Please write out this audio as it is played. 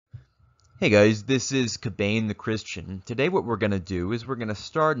Hey guys, this is Cabane the Christian. Today what we're going to do is we're going to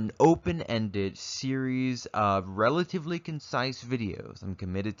start an open-ended series of relatively concise videos. I'm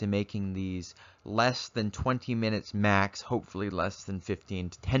committed to making these less than 20 minutes max, hopefully less than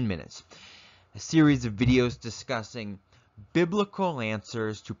 15 to 10 minutes. A series of videos discussing biblical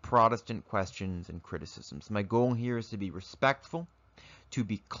answers to Protestant questions and criticisms. My goal here is to be respectful, to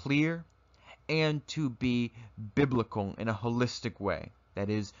be clear, and to be biblical in a holistic way. That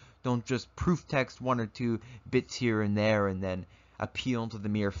is, don't just proof text one or two bits here and there and then appeal to the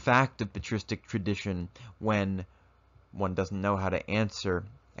mere fact of patristic tradition when one doesn't know how to answer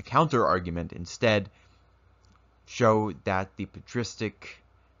a counter-argument. Instead, show that the patristic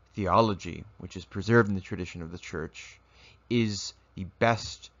theology, which is preserved in the tradition of the Church, is the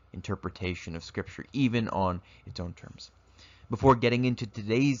best interpretation of Scripture, even on its own terms. Before getting into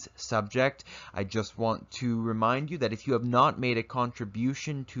today's subject, I just want to remind you that if you have not made a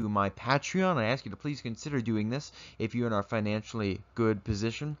contribution to my Patreon, I ask you to please consider doing this if you're in a financially good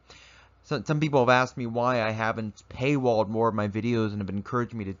position. Some people have asked me why I haven't paywalled more of my videos and have been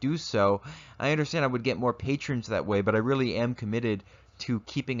encouraging me to do so. I understand I would get more patrons that way, but I really am committed to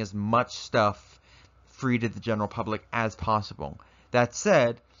keeping as much stuff free to the general public as possible. That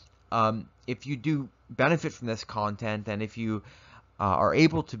said, if you do benefit from this content, and if you are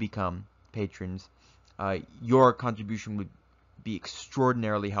able to become patrons, your contribution would be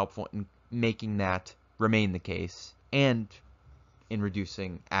extraordinarily helpful in making that remain the case and in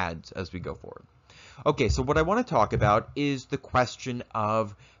reducing ads as we go forward. Okay, so what I want to talk about is the question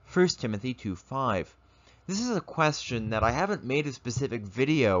of 1 Timothy 2:5. This is a question that I haven't made a specific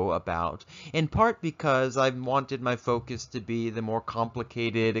video about, in part because I've wanted my focus to be the more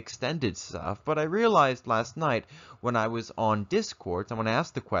complicated, extended stuff, but I realized last night when I was on Discord, someone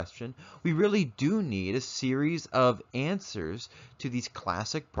asked the question, we really do need a series of answers to these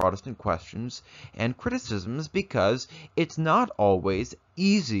classic Protestant questions and criticisms because it's not always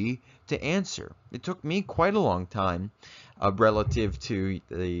easy to answer. It took me quite a long time relative to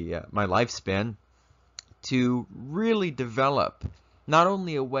my lifespan to really develop not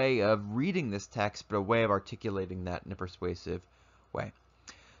only a way of reading this text, but a way of articulating that in a persuasive way.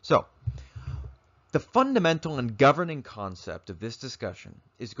 So, the fundamental and governing concept of this discussion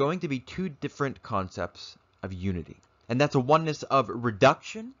is going to be two different concepts of unity. And that's a oneness of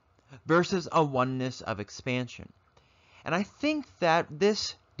reduction versus a oneness of expansion. And I think that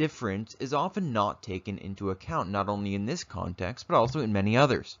this difference is often not taken into account, not only in this context, but also in many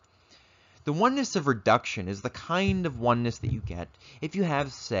others. The oneness of reduction is the kind of oneness that you get if you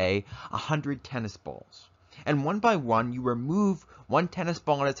have, say, 100 tennis balls. And one by one, you remove one tennis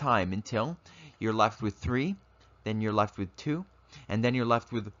ball at a time until you're left with 3, then you're left with 2, and then you're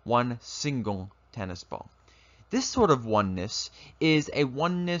left with one single tennis ball. This sort of oneness is a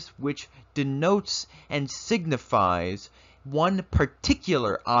oneness which denotes and signifies one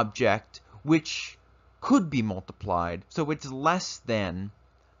particular object which could be multiplied, so it's less than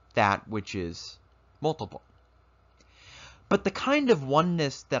that which is multiple. But the kind of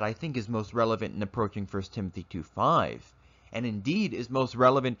oneness that I think is most relevant in approaching 1 Timothy 2:5, and indeed is most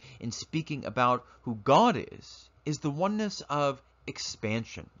relevant in speaking about who God is the oneness of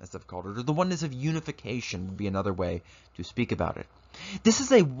expansion, as I've called it, or the oneness of unification would be another way to speak about it. This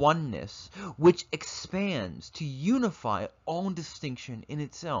is a oneness which expands to unify all distinction in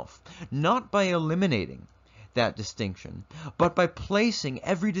itself, not by eliminating that distinction, but by placing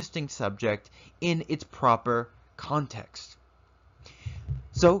every distinct subject in its proper context.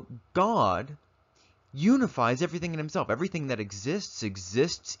 So God unifies everything in himself. Everything that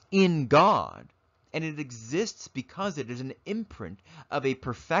exists in God, and it exists because it is an imprint of a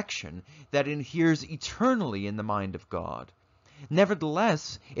perfection that inheres eternally in the mind of God.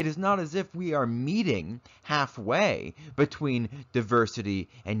 Nevertheless, it is not as if we are meeting halfway between diversity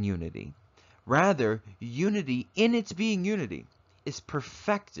and unity. Rather, unity, in its being unity, is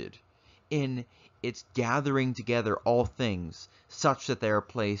perfected in its gathering together all things such that they are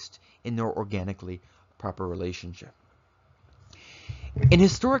placed in their organically proper relationship. In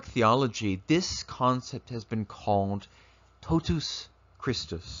historic theology, this concept has been called totus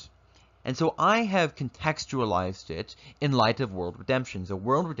Christus. And so I have contextualized it in light of world redemption. So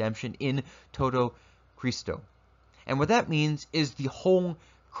world redemption in toto Christo. And what that means is the whole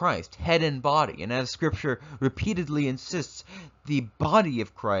Christ, head and body. And as Scripture repeatedly insists, the body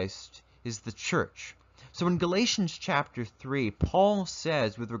of Christ is the church. So in Galatians chapter 3, Paul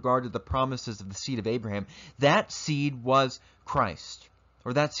says with regard to the promises of the seed of Abraham, that seed was Christ,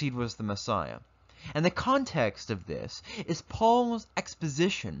 or that seed was the Messiah. And the context of this is Paul's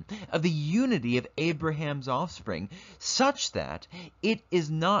exposition of the unity of Abraham's offspring, such that it is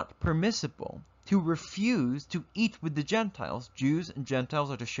not permissible to refuse to eat with the Gentiles. Jews and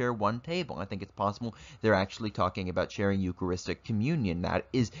Gentiles are to share one table. I think it's possible they're actually talking about sharing Eucharistic communion. That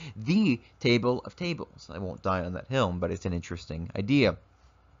is the table of tables. I won't die on that hill, but it's an interesting idea.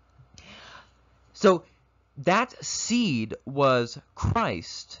 So that seed was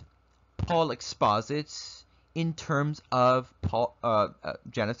Christ. Paul exposits in terms of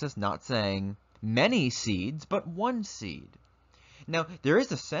Genesis, not saying many seeds, but one seed. Now, there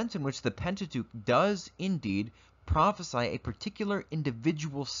is a sense in which the Pentateuch does indeed prophesy a particular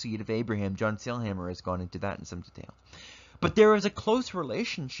individual seed of Abraham. John Sailhamer has gone into that in some detail. But there is a close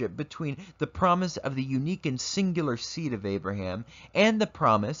relationship between the promise of the unique and singular seed of Abraham and the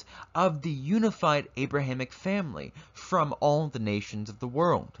promise of the unified Abrahamic family from all the nations of the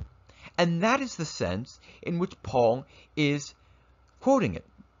world. And that is the sense in which Paul is quoting it.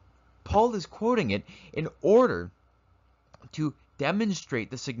 Paul is quoting it in order to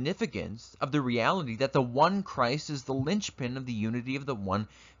demonstrate the significance of the reality that the one Christ is the linchpin of the unity of the one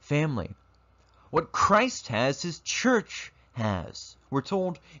family. What Christ has, his church has. We're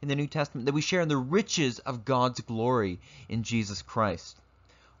told in the New Testament that we share in the riches of God's glory in Jesus Christ.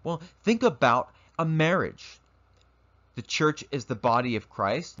 Well, think about a marriage. The church is the body of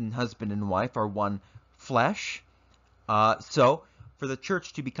Christ, and husband and wife are one flesh. So, for the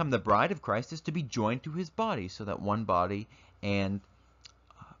church to become the bride of Christ is to be joined to his body, so that one body and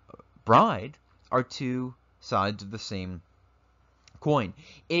bride are two sides of the same coin.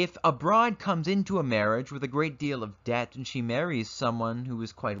 If a bride comes into a marriage with a great deal of debt and she marries someone who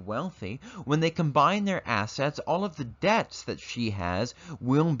is quite wealthy, when they combine their assets, all of the debts that she has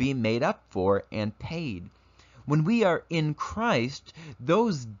will be made up for and paid. When we are in Christ,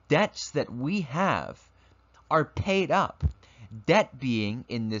 those debts that we have are paid up. Debt being,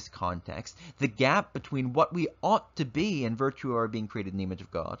 in this context, the gap between what we ought to be in virtue of our being created in the image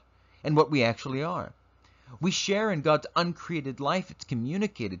of God and what we actually are. We share in God's uncreated life. It's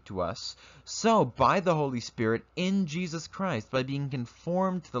communicated to us. So, by the Holy Spirit in Jesus Christ, by being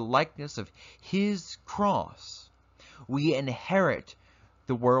conformed to the likeness of his cross, we inherit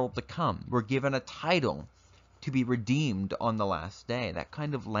the world to come. We're given a title to be redeemed on the last day. That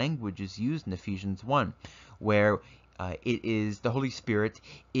kind of language is used in Ephesians 1, where it is the Holy Spirit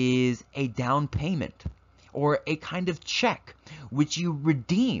is a down payment or a kind of check which you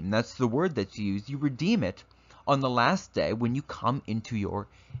redeem. That's the word that's used. You redeem it on the last day when you come into your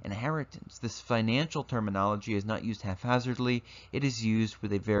inheritance. This financial terminology is not used haphazardly. It is used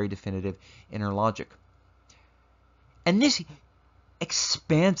with a very definitive inner logic. And this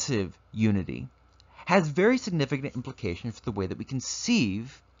expansive unity has very significant implications for the way that we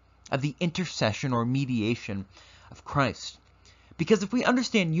conceive of the intercession or mediation of Christ. Because if we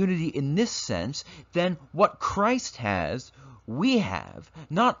understand unity in this sense, then what Christ has, we have,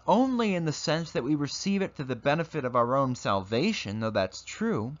 not only in the sense that we receive it to the benefit of our own salvation, though that's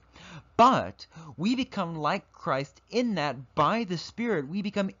true, but we become like Christ in that by the Spirit we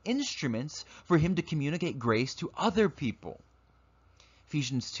become instruments for him to communicate grace to other people.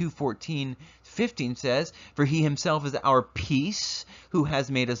 Ephesians 2:14-15 says, "For he himself is our peace, who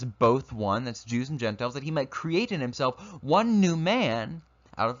has made us both one," that's Jews and Gentiles, "that he might create in himself one new man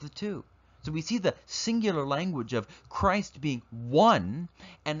out of the two." So we see the singular language of Christ being one,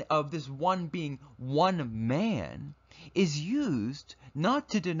 and of this one being one man, is used not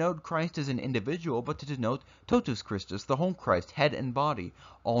to denote Christ as an individual, but to denote totus Christus, the whole Christ, head and body,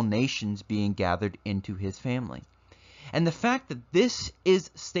 all nations being gathered into his family. And the fact that this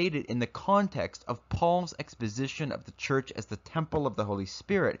is stated in the context of Paul's exposition of the church as the temple of the Holy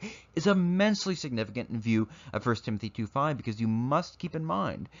Spirit is immensely significant in view of 1 Timothy 2:5, because you must keep in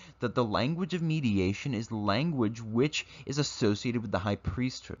mind that the language of mediation is language which is associated with the high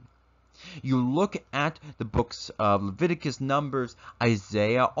priesthood. You look at the books of Leviticus, Numbers,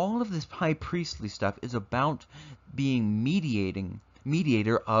 Isaiah, all of this high priestly stuff is about being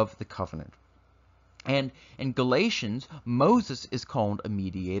mediator of the covenant. And in Galatians, Moses is called a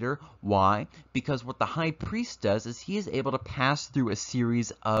mediator. Why? Because what the high priest does is he is able to pass through a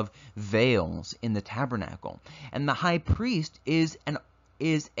series of veils in the tabernacle. And the high priest is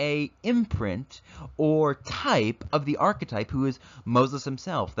a imprint or type of the archetype who is Moses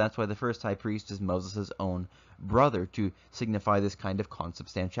himself. That's why the first high priest is Moses' own brother, to signify this kind of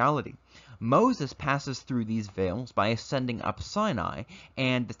consubstantiality. Moses passes through these veils by ascending up Sinai,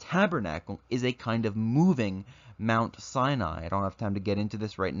 and the tabernacle is a kind of moving Mount Sinai. I don't have time to get into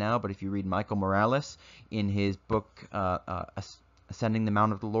this right now, but if you read Michael Morales in his book Ascending the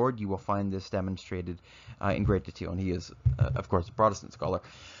Mount of the Lord, you will find this demonstrated in great detail. And he is, of course, a Protestant scholar.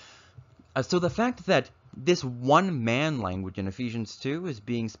 So the fact that this one-man language in Ephesians 2 is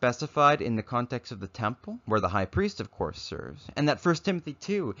being specified in the context of the temple, where the high priest, of course, serves, and that 1 Timothy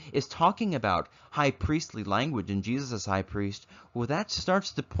 2 is talking about high priestly language and Jesus as high priest, well, that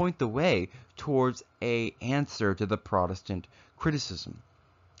starts to point the way towards an answer to the Protestant criticism.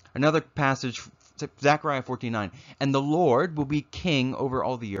 Another passage, Zechariah 14:9, and the Lord will be king over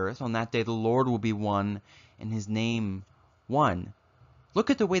all the earth. On that day the Lord will be one, and his name one. Look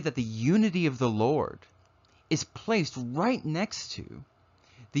at the way that the unity of the Lord is placed right next to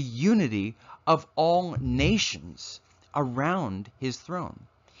the unity of all nations around his throne.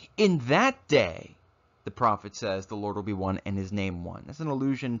 In that day, the prophet says, the Lord will be one and his name one. That's an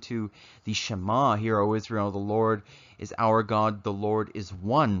allusion to the Shema, Hear, O Israel, the Lord is our God, the Lord is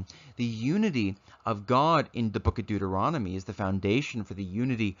one. The unity of God in the book of Deuteronomy is the foundation for the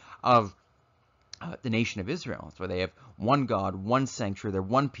unity of the nation of Israel. That's why they have one God, one sanctuary, they're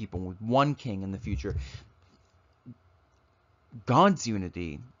one people with one king in the future. God's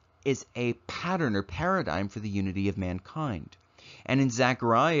unity is a pattern or paradigm for the unity of mankind. And in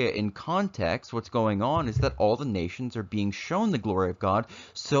Zechariah, in context, what's going on is that all the nations are being shown the glory of God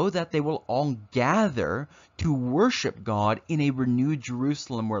so that they will all gather to worship God in a renewed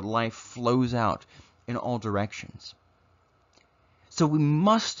Jerusalem where life flows out in all directions. So we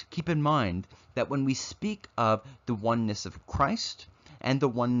must keep in mind that when we speak of the oneness of Christ and the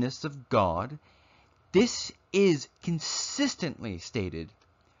oneness of God, this is consistently stated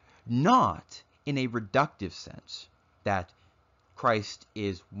not in a reductive sense, that Christ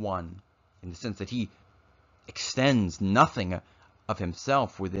is one, in the sense that he extends nothing of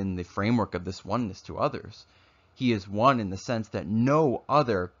himself within the framework of this oneness to others. He is one in the sense that no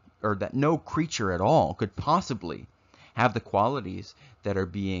other, or that no creature at all could possibly have the qualities that are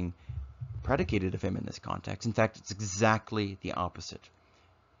being predicated of him in this context. In fact, it's exactly the opposite.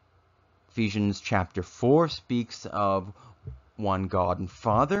 Ephesians chapter 4 speaks of one God and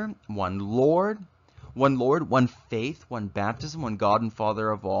Father, one Lord, one faith, one baptism, one God and Father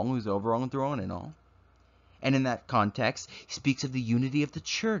of all, who's over all and through all and in all. And in that context, he speaks of the unity of the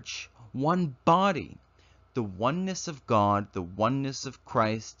church, one body. The oneness of God, the oneness of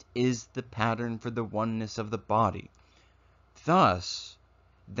Christ, is the pattern for the oneness of the body. Thus,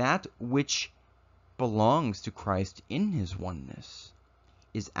 that which belongs to Christ in his oneness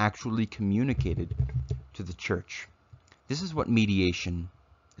is actually communicated to the church. This is what mediation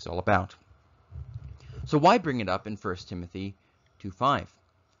is all about. So why bring it up in 1 Timothy 2:5?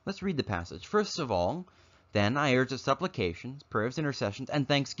 Let's read the passage. First of all, then I urge that supplications, prayers, intercessions, and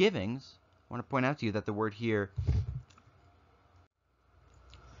thanksgivings. I want to point out to you that the word here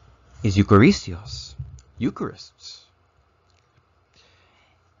is Eucharistios, Eucharists.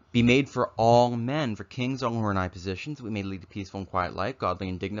 Be made for all men, for kings, all who are in high positions, that we may lead a peaceful and quiet life, godly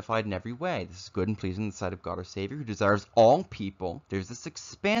and dignified in every way. This is good and pleasing in the sight of God our Savior, who desires all people, there's this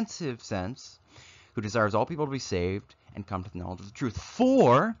expansive sense, who desires all people to be saved and come to the knowledge of the truth.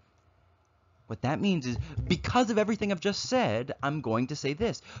 For, what that means is, because of everything I've just said, I'm going to say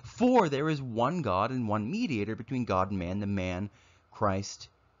this. For there is one God and one mediator between God and man, the man Christ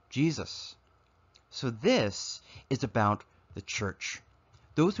Jesus. So this is about the church.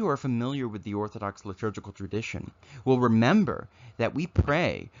 Those who are familiar with the Orthodox liturgical tradition will remember that we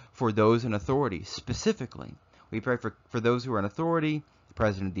pray for those in authority specifically. We pray for those who are in authority, the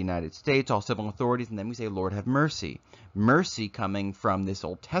President of the United States, all civil authorities, and then we say, Lord, have mercy. Mercy coming from this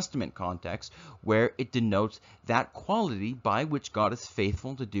Old Testament context where it denotes that quality by which God is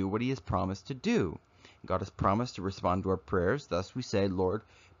faithful to do what he has promised to do. God has promised to respond to our prayers. Thus we say, Lord,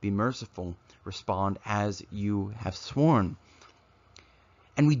 be merciful. Respond as you have sworn.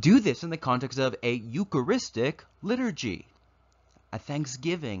 And we do this in the context of a Eucharistic liturgy, a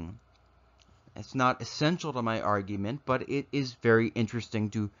thanksgiving. It's not essential to my argument, but it is very interesting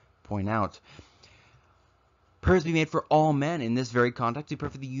to point out. Prayers be made for all men. In this very context, we pray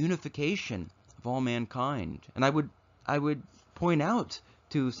for the unification of all mankind. And I would point out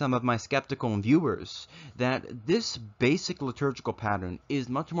to some of my skeptical viewers that this basic liturgical pattern is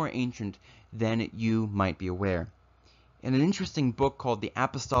much more ancient than you might be aware. In an interesting book called The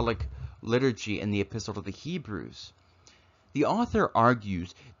Apostolic Liturgy and the Epistle to the Hebrews, the author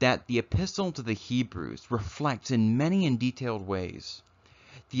argues that the Epistle to the Hebrews reflects in many and detailed ways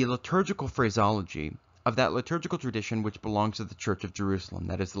the liturgical phraseology of that liturgical tradition which belongs to the Church of Jerusalem,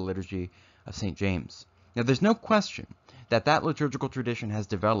 that is the liturgy of St. James. Now, there's no question that that liturgical tradition has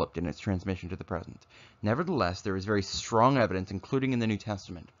developed in its transmission to the present. Nevertheless, there is very strong evidence, including in the New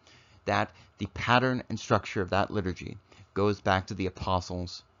Testament, that the pattern and structure of that liturgy goes back to the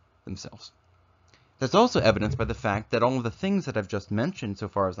apostles themselves. That's also evidenced by the fact that all of the things that I've just mentioned, so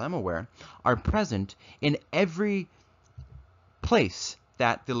far as I'm aware, are present in every place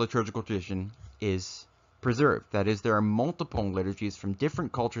that the liturgical tradition is preserved. That is, there are multiple liturgies from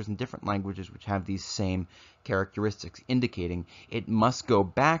different cultures and different languages which have these same characteristics, indicating it must go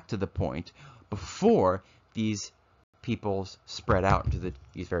back to the point before these peoples spread out into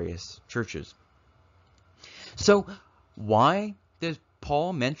these various churches. So why does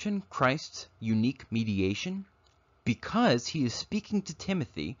Paul mention Christ's unique mediation? Because he is speaking to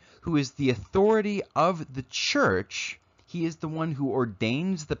Timothy, who is the authority of the church. He is the one who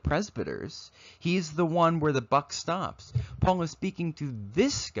ordains the presbyters. He is the one where the buck stops. Paul is speaking to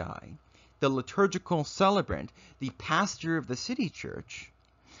this guy, the liturgical celebrant, the pastor of the city church,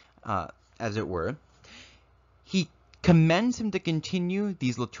 as it were. He commends him to continue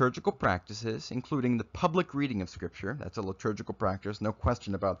these liturgical practices, including the public reading of Scripture. That's a liturgical practice, no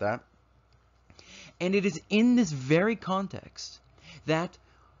question about that. And it is in this very context that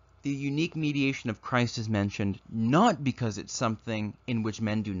the unique mediation of Christ is mentioned, not because it's something in which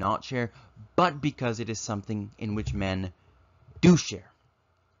men do not share, but because it is something in which men do share.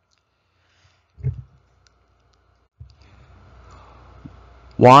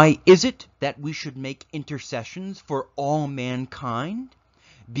 Why is it that we should make intercessions for all mankind?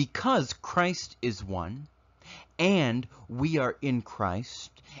 Because Christ is one, and we are in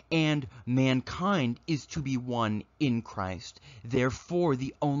Christ, and mankind is to be one in Christ. Therefore,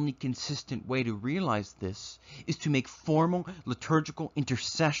 the only consistent way to realize this is to make formal liturgical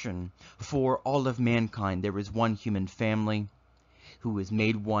intercession for all of mankind. There is one human family who is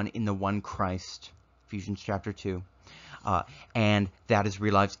made one in the one Christ, Ephesians chapter 2. And that is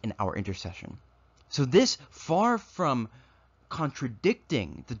realized in our intercession. So this, far from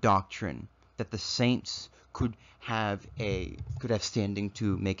contradicting the doctrine that the saints could have standing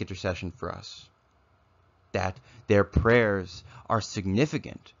to make intercession for us, that their prayers are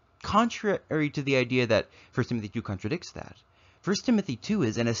significant, contrary to the idea that 1 Timothy 2 contradicts that. 1 Timothy 2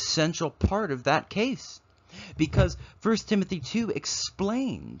 is an essential part of that case, because 1 Timothy 2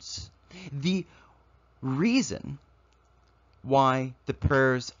 explains the reason why the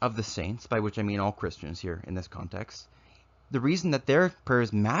prayers of the saints, by which I mean all Christians here in this context, the reason that their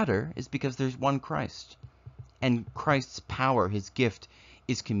prayers matter is because there's one Christ. And Christ's power, his gift,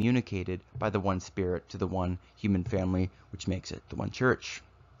 is communicated by the one Spirit to the one human family, which makes it the one church.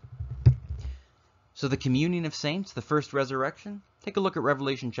 So the communion of saints, the first resurrection, take a look at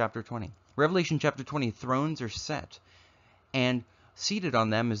Revelation chapter 20. Revelation chapter 20, thrones are set, and seated on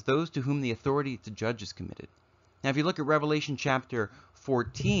them is those to whom the authority to judge is committed. Now, if you look at Revelation chapter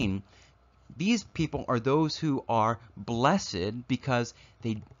 14, these people are those who are blessed, because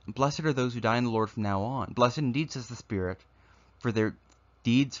blessed are those who die in the Lord from now on. Blessed indeed, says the Spirit, for their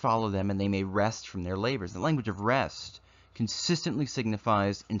deeds follow them, and they may rest from their labors. The language of rest consistently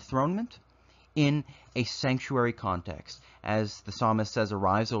signifies enthronement in a sanctuary context. As the psalmist says,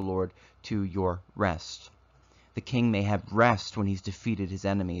 "Arise, O Lord, to your rest." The king may have rest when he's defeated his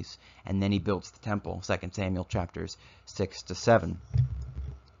enemies, and then he builds the temple, 2 Samuel chapters 6 to 7.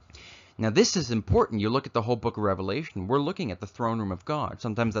 Now this is important. You look at the whole book of Revelation, we're looking at the throne room of God.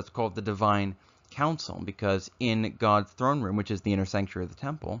 Sometimes that's called the divine council, because in God's throne room, which is the inner sanctuary of the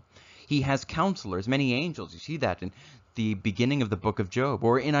temple, he has counselors, many angels. You see that in the beginning of the book of Job.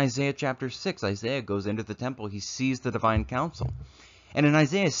 Or in Isaiah chapter 6, Isaiah goes into the temple, he sees the divine council. And in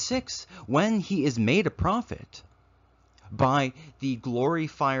Isaiah 6, when he is made a prophet by the glory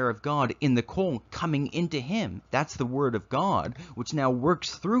fire of God in the coal coming into him, that's the word of God, which now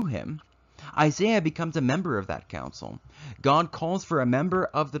works through him, Isaiah becomes a member of that council. God calls for a member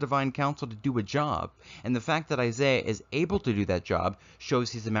of the divine council to do a job, and the fact that Isaiah is able to do that job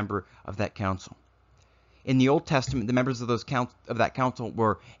shows he's a member of that council. In the Old Testament, the members of that council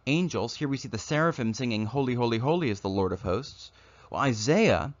were angels. Here we see the seraphim singing, "Holy, holy, holy is the Lord of hosts." Well,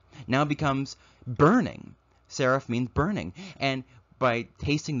 Isaiah now becomes burning. Seraph means burning. And by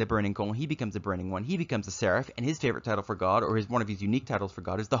tasting the burning coal, he becomes a burning one. He becomes a seraph, and his favorite title for God, or one of his unique titles for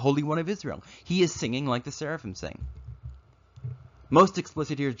God, is the Holy One of Israel. He is singing like the seraphim sing. Most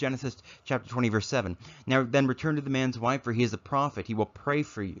explicit here is Genesis chapter 20, verse 7. "Now then return to the man's wife, for he is a prophet. He will pray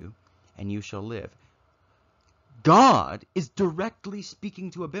for you, and you shall live." God is directly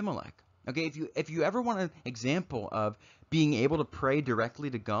speaking to Abimelech. Okay, if you ever want an example of being able to pray directly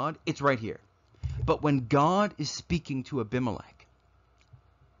to God, it's right here. But when God is speaking to Abimelech,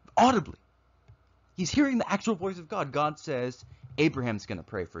 audibly, he's hearing the actual voice of God. God says, Abraham's going to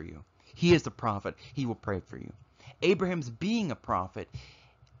pray for you. He is the prophet. He will pray for you. Abraham's being a prophet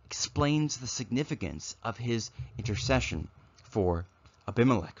explains the significance of his intercession for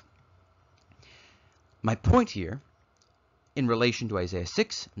Abimelech. My point here, in relation to Isaiah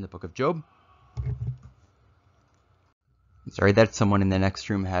 6 in the book of Job, sorry, that's someone in the next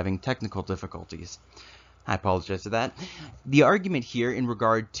room having technical difficulties. I apologize for that. The argument here in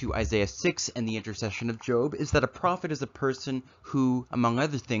regard to Isaiah 6 and the intercession of Job is that a prophet is a person who, among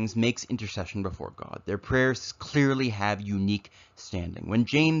other things, makes intercession before God. Their prayers clearly have unique standing. When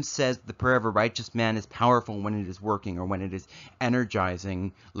James says the prayer of a righteous man is powerful when it is working or when it is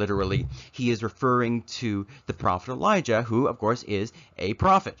energizing, literally, he is referring to the prophet Elijah, who, of course, is a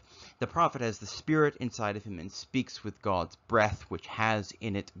prophet. The prophet has the Spirit inside of him and speaks with God's breath, which has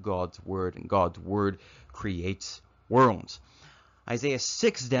in it God's word, and God's word creates worlds. Isaiah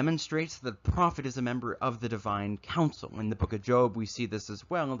 6 demonstrates that the prophet is a member of the divine council. In the book of Job, we see this as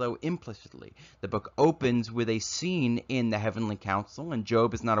well, though implicitly. The book opens with a scene in the heavenly council, and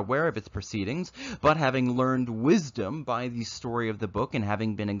Job is not aware of its proceedings, but having learned wisdom by the story of the book and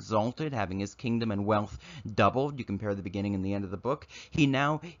having been exalted, having his kingdom and wealth doubled, you compare the beginning and the end of the book, he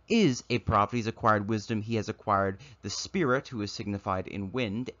now is a prophet. He's acquired wisdom. He has acquired the Spirit, who is signified in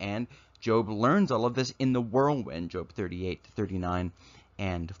wind, and Job learns all of this in the whirlwind, Job 38 to 39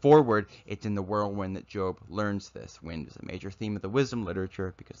 and forward. It's in the whirlwind that Job learns this. Wind is a major theme of the wisdom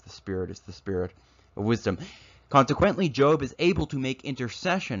literature because the Spirit is the spirit of wisdom. Consequently, Job is able to make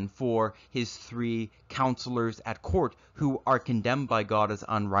intercession for his three counselors at court who are condemned by God as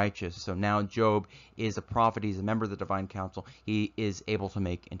unrighteous. So now Job is a prophet. He's a member of the divine council. He is able to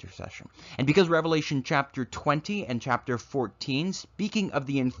make intercession. And because Revelation chapter 20 and chapter 14, speaking of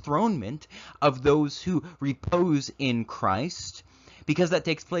the enthronement of those who repose in Christ, because that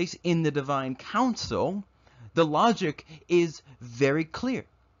takes place in the divine council, the logic is very clear.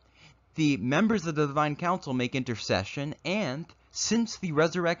 The members of the divine council make intercession, and since the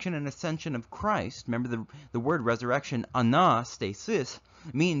resurrection and ascension of Christ, remember the word resurrection, anastasis,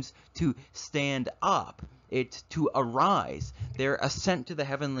 means to stand up, it's to arise. Their ascent to the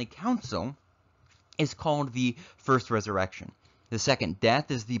heavenly council is called the first resurrection. The second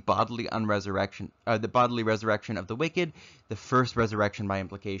death is the bodily resurrection of the wicked. The first resurrection, by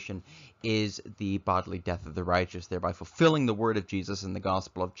implication, is the bodily death of the righteous, thereby fulfilling the word of Jesus in the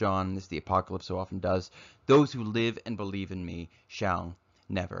Gospel of John, as the Apocalypse so often does. Those who live and believe in me shall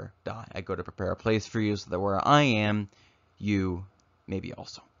never die. I go to prepare a place for you so that where I am, you may be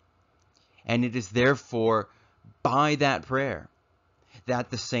also. And it is therefore by that prayer that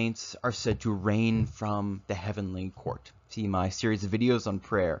the saints are said to reign from the heavenly court. See my series of videos on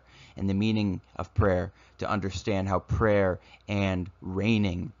prayer and the meaning of prayer to understand how prayer and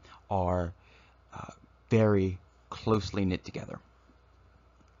reigning are very closely knit together.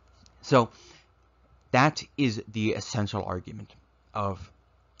 So that is the essential argument of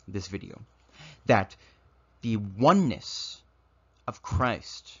this video, that the oneness of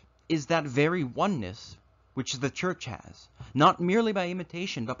Christ is that very oneness which the Church has, not merely by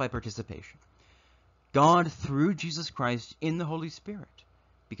imitation, but by participation. God, through Jesus Christ, in the Holy Spirit,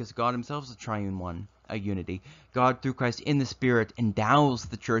 because God himself is a triune one, a unity. God, through Christ, in the Spirit, endows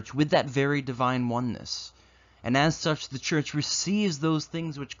the Church with that very divine oneness. And as such, the Church receives those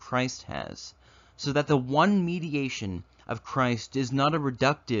things which Christ has, so that the one mediation of Christ is not a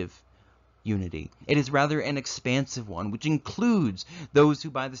reductive unity. It is rather an expansive one, which includes those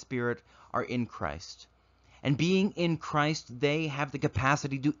who by the Spirit are in Christ. And being in Christ, they have the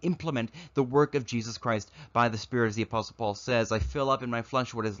capacity to implement the work of Jesus Christ by the Spirit. As the Apostle Paul says, I fill up in my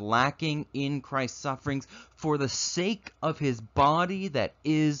flesh what is lacking in Christ's sufferings for the sake of his body, that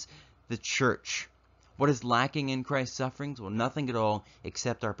is the church. What is lacking in Christ's sufferings? Well, nothing at all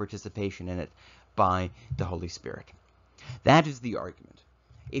except our participation in it by the Holy Spirit. That is the argument.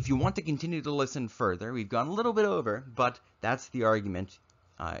 If you want to continue to listen further, we've gone a little bit over, but that's the argument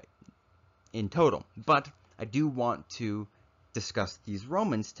in total. But I do want to discuss these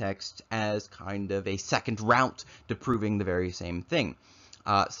Romans texts as kind of a second route to proving the very same thing.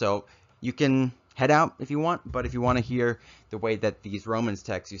 So you can head out if you want, but if you want to hear the way that these Romans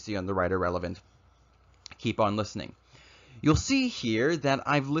texts you see on the right are relevant, keep on listening. You'll see here that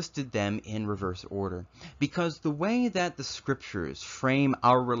I've listed them in reverse order, because the way that the scriptures frame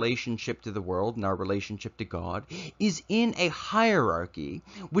our relationship to the world and our relationship to God is in a hierarchy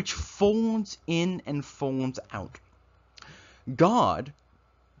which folds in and folds out. God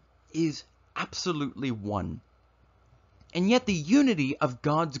is absolutely one, and yet the unity of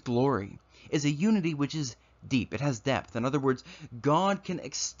God's glory is a unity which is deep. It has depth. In other words, God can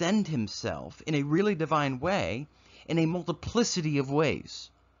extend himself in a really divine way in a multiplicity of ways,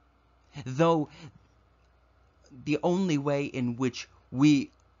 though the only way in which we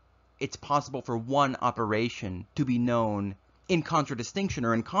it's possible for one operation to be known in contradistinction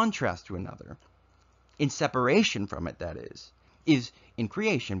or in contrast to another, in separation from it, that is in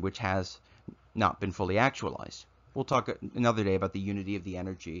creation, which has not been fully actualized. We'll talk another day about the unity of the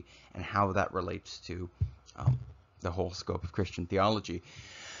energy and how that relates to the whole scope of Christian theology.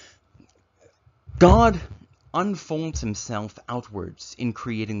 God unfolds himself outwards in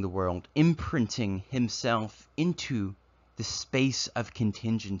creating the world, imprinting himself into the space of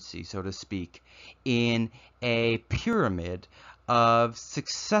contingency, so to speak, in a pyramid of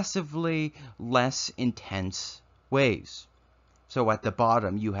successively less intense ways. So at the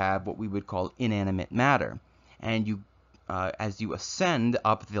bottom you have what we would call inanimate matter, and you as you ascend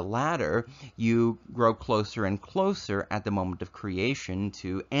up the ladder, you grow closer and closer at the moment of creation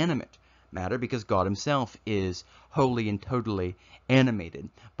to animate matter, because God himself is wholly and totally animated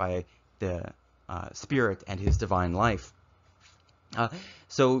by the Spirit and his divine life.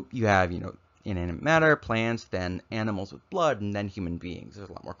 So you have, inanimate matter, plants, then animals with blood, and then human beings. There's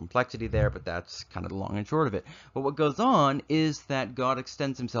a lot more complexity there, but that's kind of the long and short of it. But what goes on is that God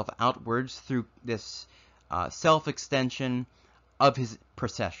extends himself outwards through this self-extension of his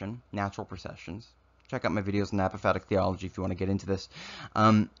procession, natural processions. Check out my videos on apophatic theology if you want to get into this.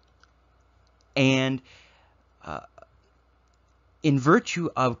 And in virtue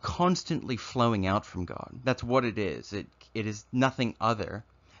of constantly flowing out from God, that's what it is. It is nothing other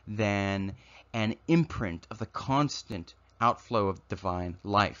than an imprint of the constant outflow of divine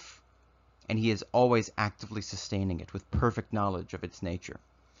life. And he is always actively sustaining it with perfect knowledge of its nature.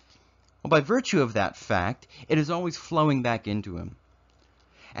 Well, by virtue of that fact, it is always flowing back into him.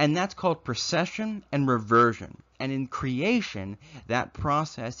 And that's called procession and reversion. And in creation, that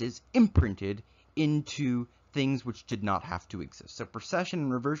process is imprinted into things which did not have to exist. So procession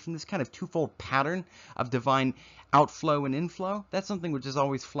and reversion, this kind of twofold pattern of divine outflow and inflow, that's something which is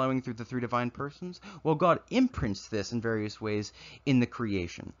always flowing through the three divine persons. Well, God imprints this in various ways in the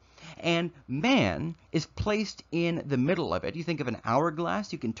creation. And man is placed in the middle of it. You think of an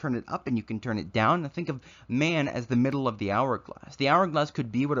hourglass, you can turn it up and you can turn it down. And think of man as the middle of the hourglass. The hourglass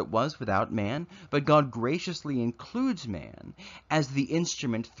could be what it was without man, but God graciously includes man as the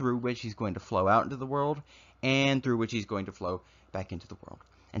instrument through which he's going to flow out into the world and through which he's going to flow back into the world.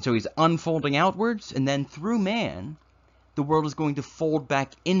 And so he's unfolding outwards, and then through man, the world is going to fold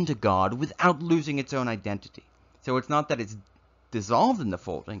back into God without losing its own identity. So it's not that it's dissolved in the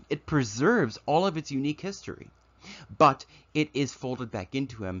folding, it preserves all of its unique history, but it is folded back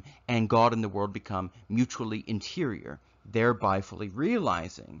into him, and God and the world become mutually interior, thereby fully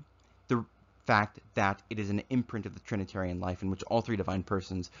realizing the fact that it is an imprint of the Trinitarian life in which all three divine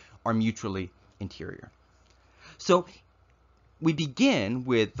persons are mutually interior. So we begin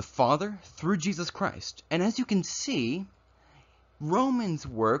with the Father through Jesus Christ, and as you can see, Romans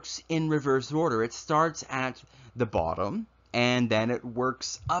works in reverse order. It starts at the bottom, and then it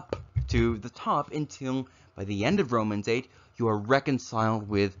works up to the top until by the end of Romans 8, you are reconciled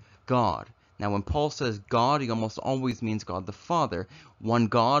with God. Now, when Paul says God, he almost always means God the Father. One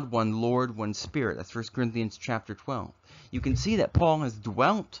God, one Lord, one Spirit. That's 1 Corinthians chapter 12. You can see that Paul has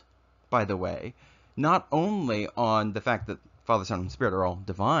dwelt, by the way, not only on the fact that Father, Son, and Spirit are all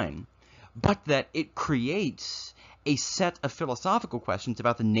divine, but that it creates a set of philosophical questions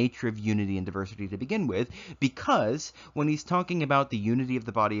about the nature of unity and diversity to begin with, because when he's talking about the unity of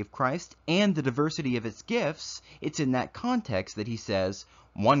the body of Christ and the diversity of its gifts, it's in that context that he says,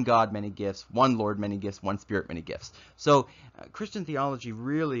 one God, many gifts, one Lord, many gifts, one Spirit, many gifts. So Christian theology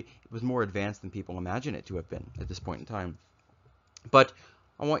really was more advanced than people imagine it to have been at this point in time. But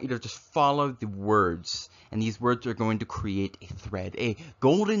I want you to just follow the words, and these words are going to create a thread, a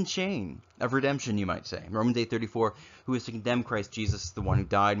golden chain of redemption, you might say. Romans 8:34, who is to condemn Christ Jesus, the one who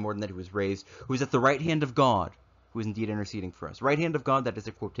died, more than that, who was raised, who is at the right hand of God, who is indeed interceding for us. Right hand of God, that is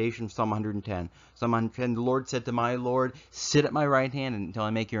a quotation from Psalm 110. Psalm 110, the Lord said to my Lord, sit at my right hand until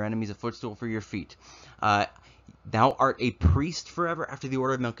I make your enemies a footstool for your feet. Thou art a priest forever after the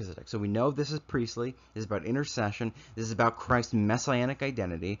order of Melchizedek. So we know this is priestly, this is about intercession, this is about Christ's messianic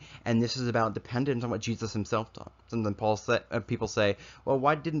identity, and this is about dependence on what Jesus himself taught. Sometimes people say, well,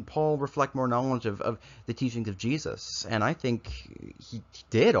 why didn't Paul reflect more knowledge of the teachings of Jesus? And I think he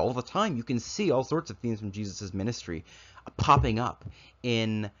did all the time. You can see all sorts of themes from Jesus' ministry popping up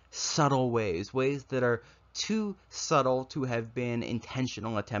in subtle ways, ways that are too subtle to have been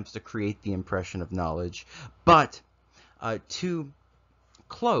intentional attempts to create the impression of knowledge, but too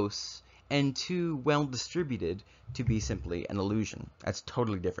close and too well distributed to be simply an illusion. That's a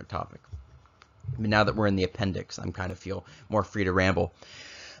totally different topic. But now that we're in the appendix, I'm kind of feel more free to ramble.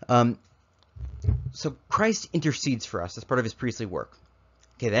 So Christ intercedes for us as part of his priestly work.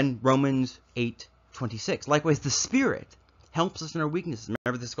 Okay, then Romans 8:26. Likewise, the Spirit helps us in our weaknesses.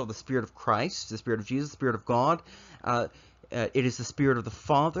 Remember, this is called the Spirit of Christ, the Spirit of Jesus, the Spirit of God. It is the Spirit of the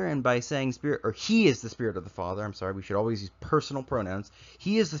Father, and by saying Spirit, or He is the Spirit of the Father, I'm sorry, we should always use personal pronouns.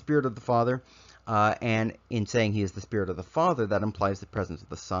 He is the Spirit of the Father, and in saying He is the Spirit of the Father, that implies the presence of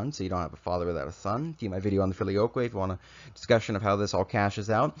the Son, so you don't have a Father without a Son. See my video on the Filioque if you want a discussion of how this all cashes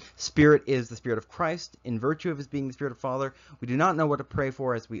out. Spirit is the Spirit of Christ. In virtue of His being the Spirit of the Father, we do not know what to pray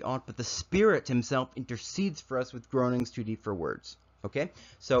for as we ought, but the Spirit Himself intercedes for us with groanings too deep for words. Okay?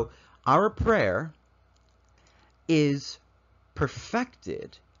 So our prayer is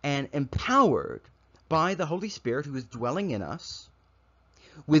perfected and empowered by the Holy Spirit who is dwelling in us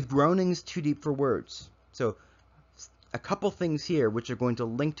with groanings too deep for words. So a couple things here which are going to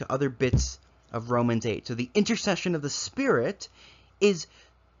link to other bits of Romans 8. So the intercession of the Spirit is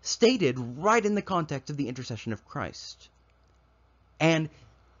stated right in the context of the intercession of Christ. And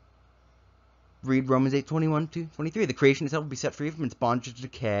read Romans 8:21-23. The creation itself will be set free from its bondage to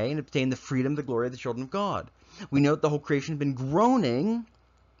decay and obtain the freedom, the glory of the children of God. We note the whole creation has been groaning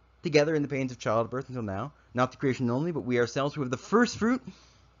together in the pains of childbirth until now. Not the creation only, but we ourselves who have the first fruit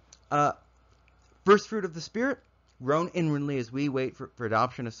of the Spirit, groan inwardly as we wait for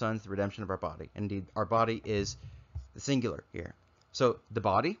adoption of sons, the redemption of our body. Indeed, our body is the singular here. So the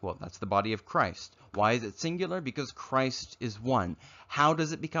body, well, that's the body of Christ. Why is it singular? Because Christ is one. How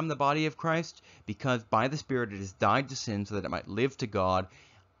does it become the body of Christ? Because by the Spirit it has died to sin so that it might live to God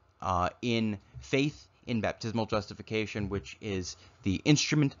in faith, in baptismal justification, which is the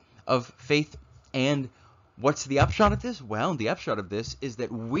instrument of faith. And what's the upshot of this? Well, the upshot of this is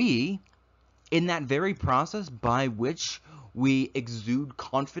that we, in that very process by which we exude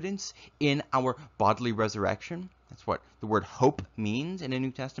confidence in our bodily resurrection, that's what the word hope means in a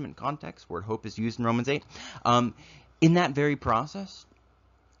New Testament context. The word hope is used in Romans 8. In that very process,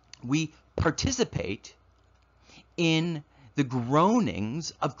 we participate in the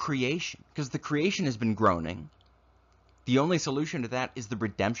groanings of creation, because the creation has been groaning. The only solution to that is the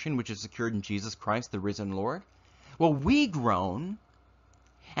redemption which is secured in Jesus Christ, the risen Lord. Well, we groan.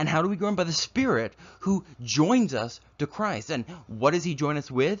 And how do we groan? By the Spirit who joins us to Christ. And what does He join us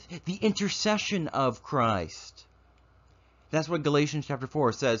with? The intercession of Christ. That's what Galatians chapter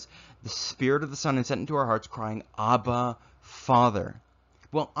 4 says. The Spirit of the Son is sent into our hearts, crying, Abba, Father.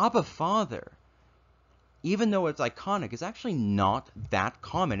 Well, Abba, Father, even though it's iconic, is actually not that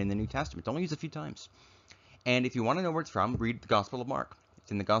common in the New Testament. It's only used a few times. And if you want to know where it's from, read the Gospel of Mark. It's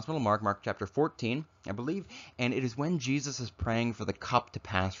in the Gospel of Mark, Mark chapter 14, I believe. And it is when Jesus is praying for the cup to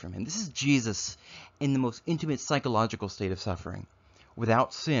pass from Him. This is Jesus in the most intimate psychological state of suffering,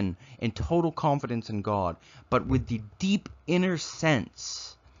 without sin, in total confidence in God, but with the deep inner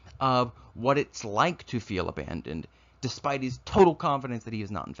sense of what it's like to feel abandoned, despite his total confidence that he has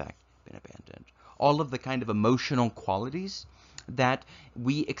not, in fact, been abandoned. All of the kind of emotional qualities that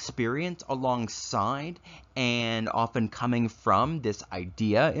we experience alongside and often coming from this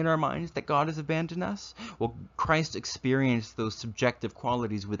idea in our minds that God has abandoned us. Well, Christ experienced those subjective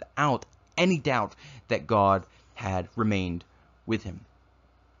qualities without any doubt that God had remained with Him.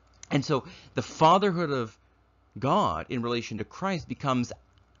 And so the fatherhood of God in relation to Christ becomes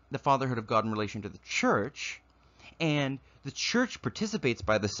the fatherhood of God in relation to the church, and the church participates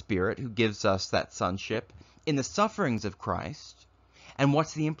by the Spirit who gives us that sonship in the sufferings of Christ. And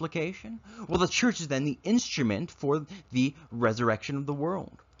what's the implication? Well, the church is then the instrument for the resurrection of the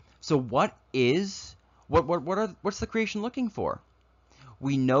world. So what's the creation looking for?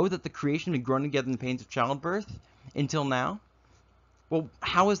 We know that the creation has been groaning together in the pains of childbirth until now. Well,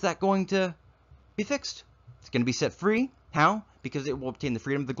 how is that going to be fixed? It's going to be set free. How? Because it will obtain the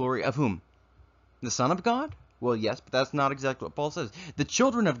freedom of the glory of whom? The Son of God? Well, yes, but that's not exactly what Paul says. The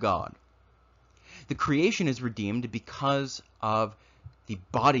children of God. The creation is redeemed because of the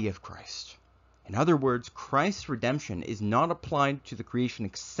body of Christ. In other words, Christ's redemption is not applied to the creation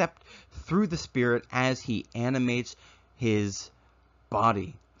except through the Spirit as He animates His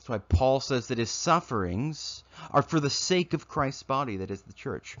body. That's why Paul says that His sufferings are for the sake of Christ's body, that is the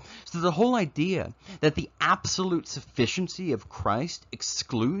church. So the whole idea that the absolute sufficiency of Christ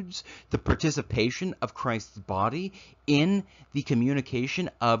excludes the participation of Christ's body in the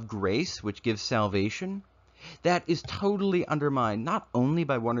communication of grace, which gives salvation, that is totally undermined, not only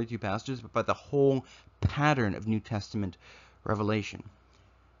by one or two passages, but by the whole pattern of New Testament revelation.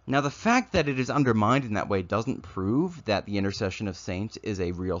 Now, the fact that it is undermined in that way doesn't prove that the intercession of saints is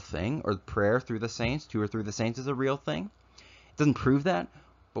a real thing, or prayer through the saints, to or through the saints, is a real thing. It doesn't prove that,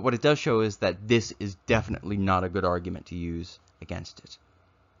 but what it does show is that this is definitely not a good argument to use against it.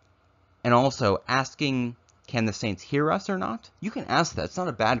 And also, asking can the saints hear us or not? You can ask that. It's not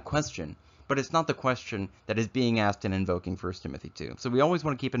a bad question, but it's not the question that is being asked in invoking 1 Timothy 2. So we always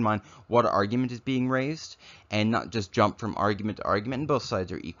want to keep in mind what argument is being raised and not just jump from argument to argument. And both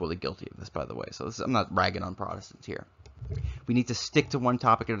sides are equally guilty of this, by the way. So I'm not ragging on Protestants here. We need to stick to one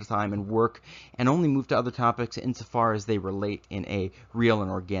topic at a time and work and only move to other topics insofar as they relate in a real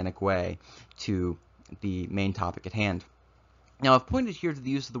and organic way to the main topic at hand. Now, I've pointed here to the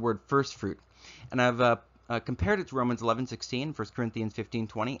use of the word first fruit, and I've compared it to Romans 11:16, 1 Corinthians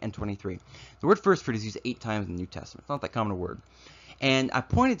 15:20, and 23. The word first fruit is used 8 times in the New Testament. It's not that common a word. And I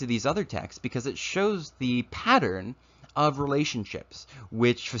pointed to these other texts because it shows the pattern of relationships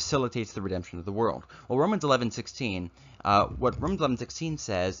which facilitates the redemption of the world. Well, Romans 11:16, what Romans 11:16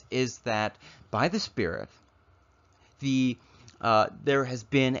 says is that by the Spirit, there has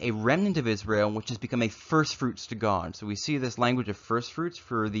been a remnant of Israel which has become a first fruits to God. So we see this language of first fruits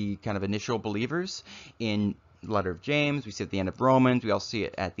for the kind of initial believers in the letter of James. We see it at the end of Romans. We also see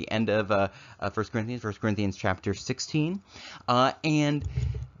it at the end of 1 Corinthians chapter 16. And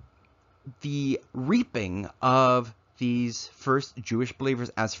the reaping of these first Jewish believers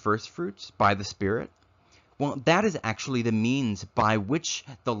as first fruits by the Spirit, well, that is actually the means by which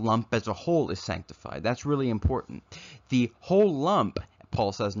the lump as a whole is sanctified. That's really important. The whole lump,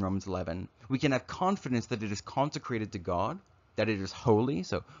 Paul says in Romans 11, we can have confidence that it is consecrated to God, that it is holy.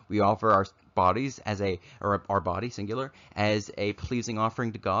 So we offer our bodies our body, singular, as a pleasing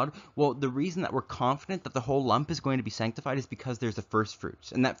offering to God. Well, the reason that we're confident that the whole lump is going to be sanctified is because there's a first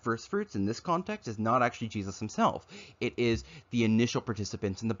fruits. And that first fruits in this context is not actually Jesus himself. It is the initial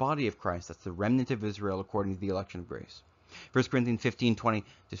participants in the body of Christ. That's the remnant of Israel according to the election of grace. 1 Corinthians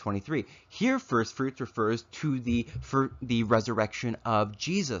 15:20-23. Here, first fruits refers to the resurrection of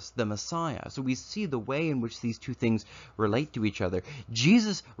Jesus, the Messiah. So we see the way in which these two things relate to each other.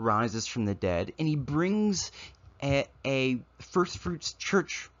 Jesus rises from the dead, and he brings a first fruits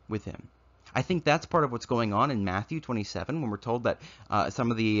church with him. I think that's part of what's going on in Matthew 27, when we're told that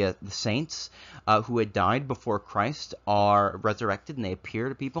some of the saints who had died before Christ are resurrected, and they appear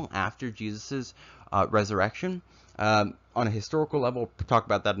to people after Jesus' resurrection. On a historical level, we'll talk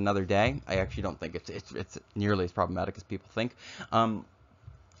about that another day. I actually don't think it's nearly as problematic as people think.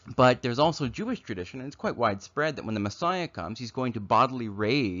 But there's also Jewish tradition, and it's quite widespread, that when the Messiah comes, he's going to bodily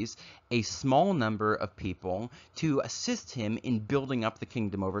raise a small number of people to assist him in building up the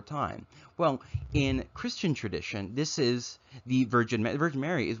kingdom over time. Well, in Christian tradition, this is the Virgin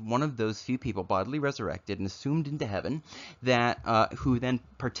Mary is one of those few people bodily resurrected and assumed into heaven that who then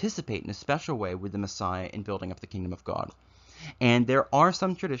participate in a special way with the Messiah in building up the kingdom of God. And there are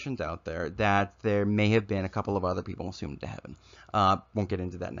some traditions out there that there may have been a couple of other people assumed to heaven. Won't get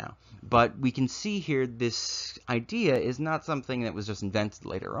into that now. But we can see here this idea is not something that was just invented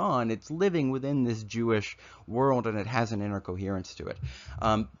later on. It's living within this Jewish world, and it has an inner coherence to it.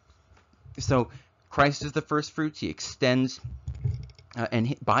 So Christ is the first fruits. He extends,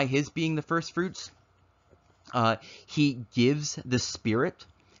 and by his being the first fruits, he gives the Spirit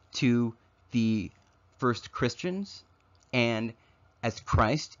to the first Christians. And as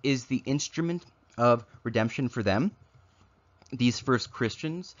Christ is the instrument of redemption for them, these first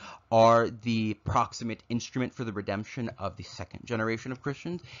Christians are the proximate instrument for the redemption of the second generation of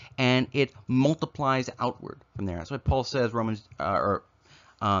Christians, and it multiplies outward from there. That's why Paul says, Colossians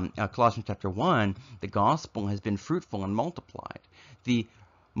chapter 1, the gospel has been fruitful and multiplied. The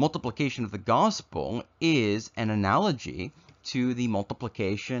multiplication of the gospel is an analogy to the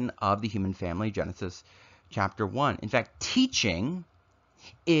multiplication of the human family, Genesis chapter 1. In fact, teaching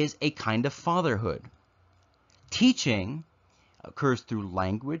is a kind of fatherhood. Teaching occurs through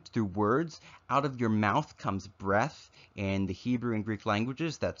language, through words. Out of your mouth comes breath. In the Hebrew and Greek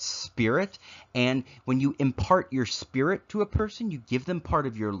languages, that's spirit. And when you impart your spirit to a person, you give them part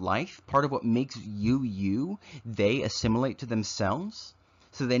of your life, part of what makes you you. They assimilate to themselves.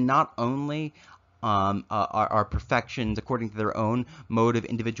 So they not only are perfections according to their own mode of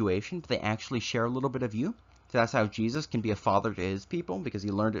individuation, but they actually share a little bit of you. So that's how Jesus can be a father to his people, because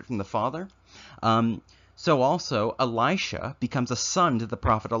he learned it from the Father. So also Elisha becomes a son to the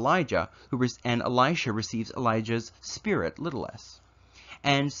prophet Elijah, and Elisha receives Elijah's spirit, little s.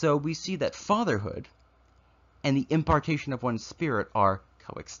 And so we see that fatherhood and the impartation of one's spirit are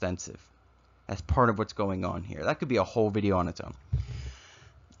coextensive. That's part of what's going on here. That could be a whole video on its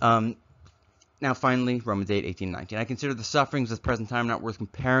own. Now finally, Romans 8:18-19. I consider the sufferings of this present time not worth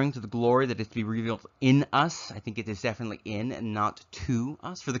comparing to the glory that is to be revealed in us. I think it is definitely in and not to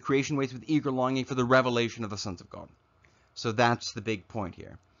us. For the creation waits with eager longing for the revelation of the sons of God. So that's the big point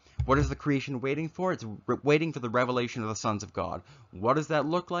here. What is the creation waiting for? It's waiting for the revelation of the sons of God. What does that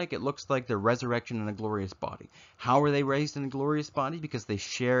look like? It looks like their resurrection in a glorious body. How are they raised in a glorious body? Because they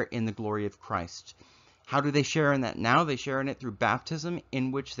share in the glory of Christ. How do they share in that now? They share in it through baptism,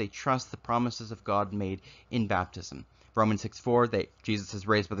 in which they trust the promises of God made in baptism. Romans 6:4, Jesus is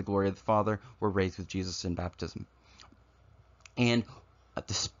raised by the glory of the Father. We're raised with Jesus in baptism. And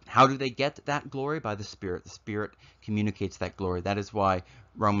how do they get that glory? By the Spirit. The Spirit communicates that glory. That is why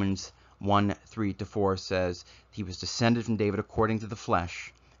Romans 1:3-4 says, he was descended from David according to the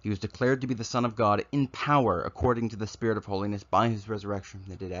flesh. He was declared to be the Son of God in power according to the Spirit of holiness by his resurrection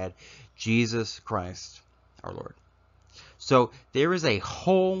from the dead, Jesus Christ our Lord. So there is a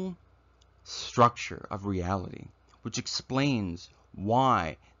whole structure of reality which explains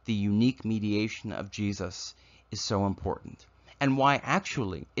why the unique mediation of Jesus is so important, and why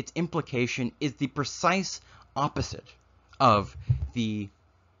actually its implication is the precise opposite of the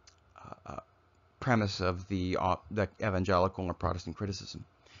premise of the evangelical or Protestant criticism.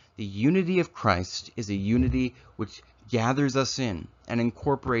 The unity of Christ is a unity which gathers us in and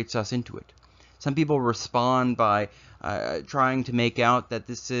incorporates us into it. Some people respond by trying to make out that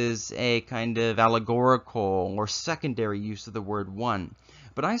this is a kind of allegorical or secondary use of the word one.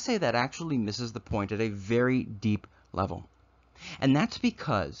 But I say that actually misses the point at a very deep level. And that's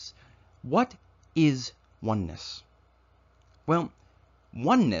because, what is oneness? Well,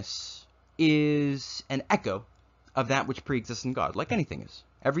 oneness is an echo of that which pre-exists in God, like anything is.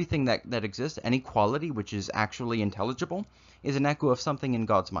 Everything that exists, any quality which is actually intelligible, is an echo of something in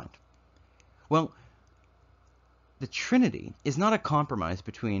God's mind. Well, the Trinity is not a compromise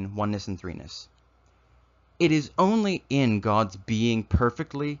between oneness and threeness. It is only in God's being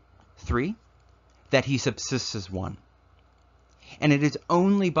perfectly three that he subsists as one. And it is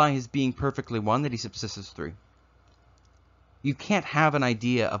only by his being perfectly one that he subsists as three. You can't have an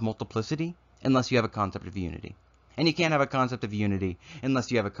idea of multiplicity unless you have a concept of unity. And you can't have a concept of unity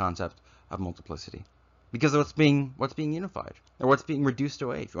unless you have a concept of multiplicity. Because of what's being unified, or what's being reduced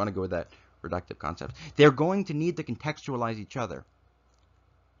away, if you want to go with that reductive concept. They're going to need to contextualize each other,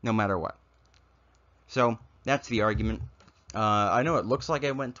 no matter what. So, that's the argument. I know it looks like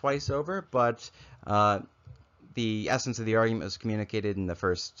I went twice over, but the essence of the argument was communicated in the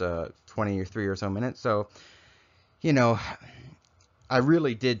first 23 or so minutes. So, you know, I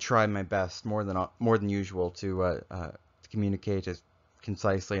really did try my best, more than usual, to communicate as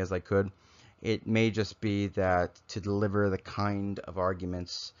concisely as I could. It may just be that to deliver the kind of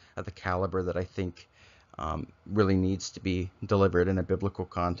arguments of the caliber that I think really needs to be delivered in a biblical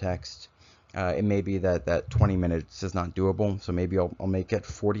context, it may be that 20 minutes is not doable, so maybe I'll make it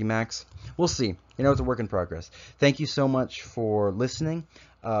 40 max. We'll see. You know, it's a work in progress. Thank you so much for listening.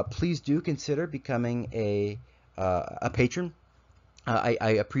 Please do consider becoming a patron.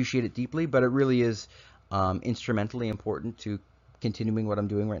 I appreciate it deeply, but it really is instrumentally important to continuing what I'm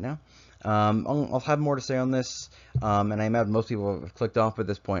doing right now. I'll have more to say on this, and I imagine most people have clicked off at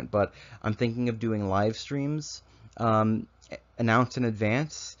this point, but I'm thinking of doing live streams announced in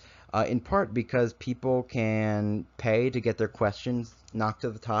advance, in part because people can pay to get their questions knocked to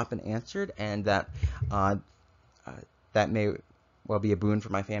the top and answered, and that may well be a boon for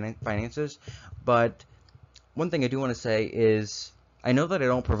my finances. But one thing I do want to say is, I know that I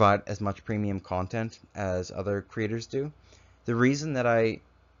don't provide as much premium content as other creators do. The reason that I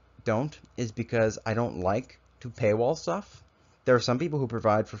don't is because I don't like to paywall stuff. There are some people who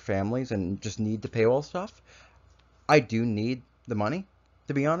provide for families and just need the paywall stuff. I do need the money,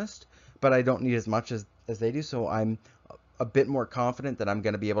 to be honest, but I don't need as much as they do, so I'm a bit more confident that I'm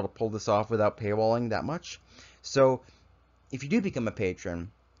going to be able to pull this off without paywalling that much. So if you do become a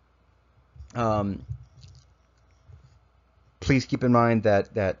patron, please keep in mind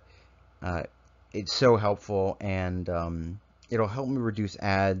that it's so helpful, and it'll help me reduce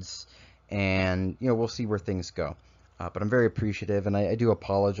ads, and we'll see where things go. But I'm very appreciative, and I do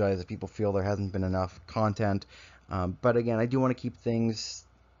apologize if people feel there hasn't been enough content. But again, I do want to keep things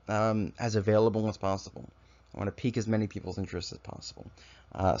as available as possible. I want to pique as many people's interests as possible.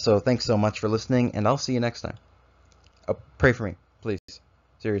 So thanks so much for listening, and I'll see you next time. Pray for me, please.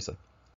 Seriously.